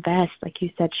 She invests, like you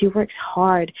said. She works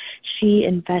hard. She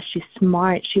invests. She's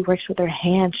smart. She works with her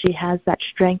hands. She has that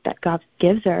strength that God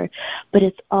gives her. But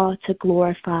it's all to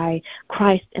glorify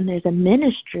Christ, and there's a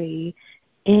ministry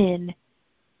in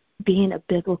being a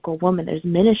biblical woman. There's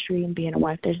ministry in being a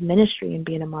wife. There's ministry in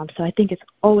being a mom. So I think it's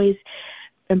always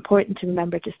important to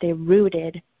remember to stay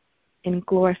rooted in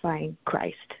glorifying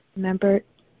Christ. Remember,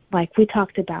 like we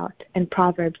talked about in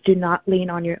Proverbs, do not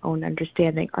lean on your own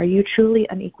understanding. Are you truly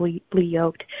unequally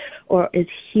yoked, or is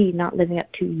he not living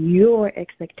up to your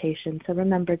expectations? So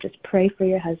remember, just pray for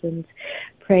your husbands,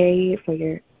 pray for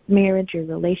your marriage, your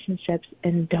relationships,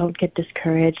 and don't get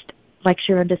discouraged. Like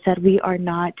Sharonda said, we are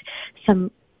not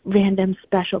some random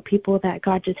special people that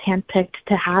God just handpicked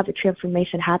to have a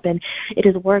transformation happen. It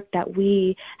is work that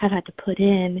we have had to put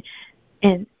in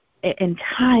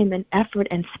time and effort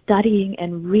and studying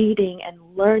and reading and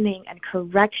learning and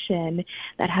correction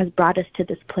that has brought us to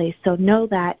this place. So know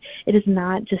that it is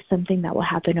not just something that will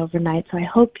happen overnight. So I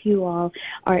hope you all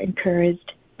are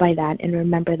encouraged by that and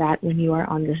remember that when you are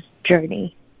on this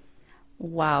journey.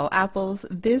 Wow, Apples,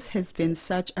 this has been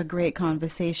such a great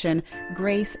conversation.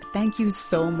 Grace, thank you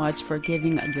so much for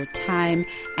giving your time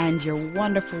and your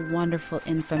wonderful, wonderful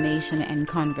information and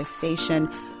conversation.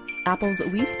 Apples,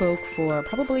 we spoke for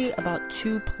probably about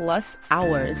 2+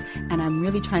 hours, and I'm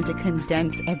really trying to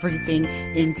condense everything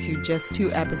into just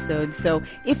 2 episodes. So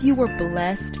if you were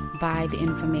blessed by the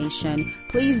information,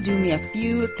 please do me a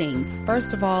few things.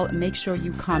 First of all, make sure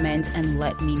you comment and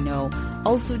let me know.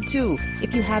 Also, too,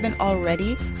 if you haven't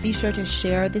already, be sure to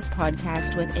share this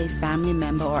podcast with a family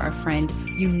member or a friend.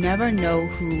 You never know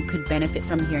who could benefit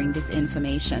from hearing this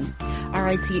information.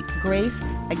 Alrighty, Grace,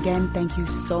 again, thank you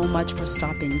so much for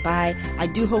stopping by. I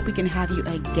do hope we can have you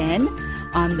again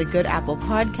on the Good Apple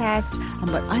podcast.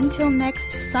 But until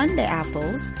next Sunday,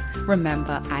 Apples,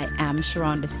 remember, I am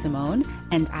Sharonda Simone,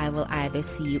 and I will either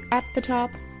see you at the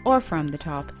top or from the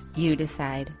top. You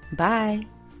decide. Bye.